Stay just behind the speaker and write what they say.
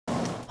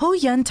Ho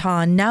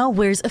Yan-tan now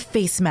wears a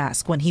face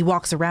mask when he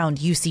walks around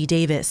UC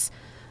Davis.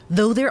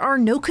 Though there are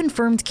no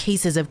confirmed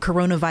cases of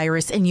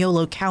coronavirus in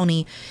Yolo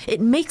County,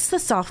 it makes the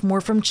sophomore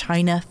from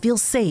China feel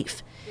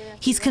safe.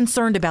 He's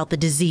concerned about the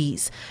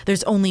disease.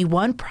 There's only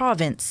one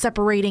province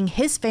separating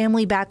his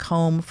family back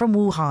home from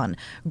Wuhan,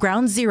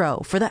 ground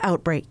zero for the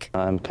outbreak.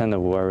 I'm kind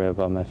of worried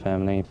about my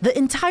family. The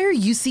entire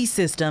UC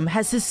system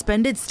has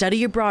suspended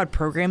study abroad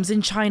programs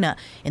in China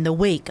in the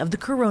wake of the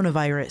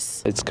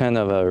coronavirus. It's kind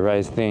of a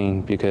right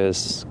thing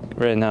because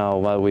right now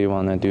what we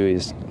want to do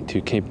is to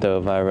keep the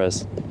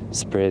virus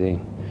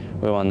spreading.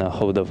 We want to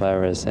hold the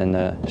virus and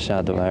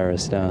shut the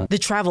virus down. The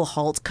travel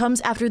halt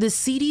comes after the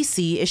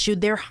CDC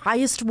issued their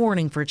highest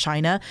warning for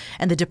China,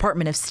 and the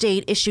Department of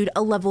State issued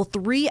a level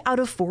 3 out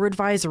of 4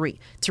 advisory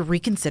to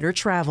reconsider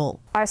travel.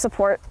 I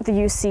support the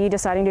UC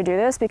deciding to do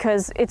this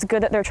because it's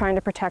good that they're trying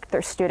to protect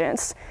their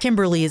students.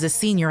 Kimberly is a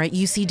senior at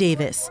UC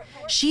Davis.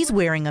 She's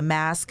wearing a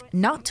mask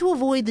not to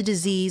avoid the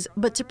disease,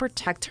 but to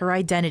protect her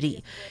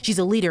identity. She's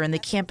a leader in the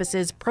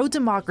campus's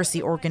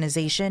pro-democracy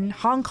organization,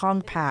 Hong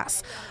Kong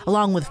Pass.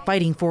 Along with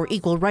fighting for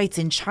equal rights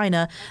in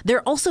China,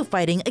 they're also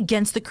fighting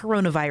against the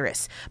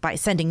coronavirus by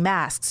sending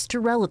masks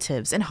to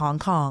relatives in Hong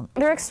Kong.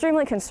 They're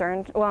extremely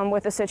concerned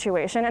with the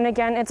situation. And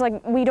again, it's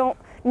like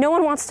no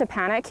one wants to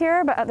panic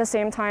here, but at the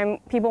same time,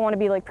 people want to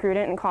be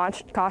prudent and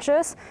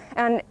cautious.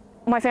 And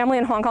my family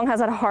in Hong Kong has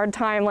had a hard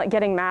time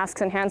getting masks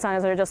and hand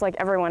sanitizer just like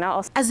everyone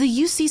else. As the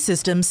UC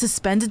system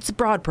suspends its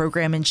abroad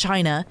program in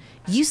China,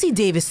 UC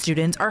Davis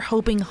students are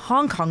hoping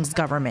Hong Kong's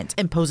government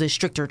imposes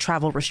stricter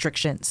travel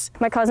restrictions.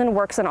 My cousin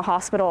works in a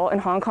hospital in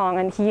Hong Kong,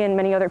 and he and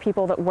many other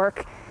people that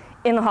work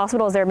in the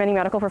hospitals there, many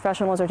medical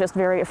professionals are just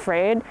very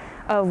afraid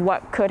of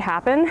what could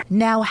happen.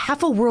 Now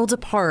half a world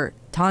apart,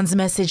 Tan's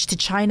message to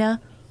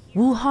China: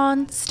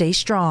 Wuhan, stay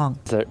strong.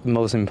 The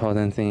most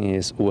important thing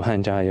is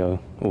Wuhan 加油,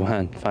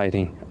 Wuhan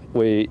fighting.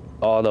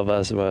 All of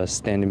us were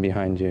standing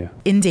behind you.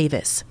 In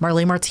Davis,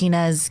 Marley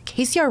Martinez,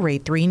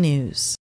 KCRA 3 News.